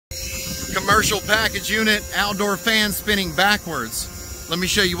Commercial package unit, outdoor fan spinning backwards. Let me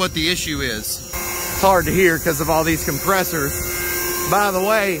show you what the issue is. It's hard to hear because of all these compressors. By the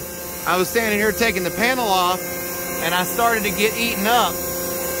way, I was standing here taking the panel off and I started to get eaten up.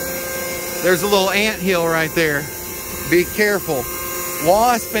 There's a little ant hill right there. Be careful.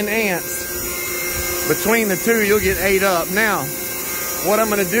 Wasp and ants. Between the two, you'll get ate up. Now, what I'm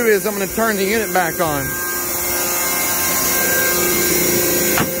going to do is I'm going to turn the unit back on.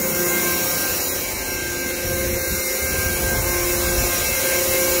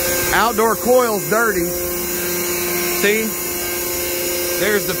 Outdoor coil's dirty. See?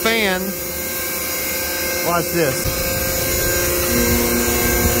 There's the fan. Watch this.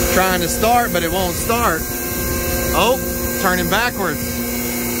 Trying to start, but it won't start. Oh, turning backwards.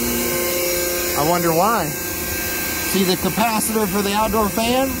 I wonder why. See the capacitor for the outdoor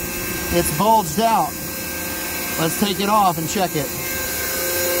fan? It's bulged out. Let's take it off and check it.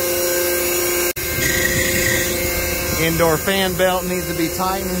 Indoor fan belt needs to be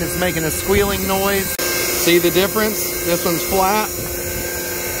tightened. It's making a squealing noise. See the difference? This one's flat.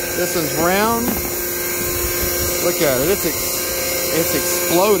 This one's round. Look at it. It's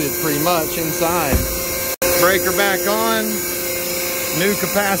exploded pretty much inside. Breaker back on. New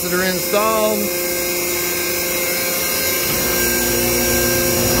capacitor installed.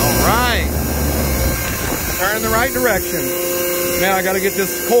 All right. Turn in the right direction. Now I got to get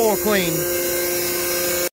this coil clean.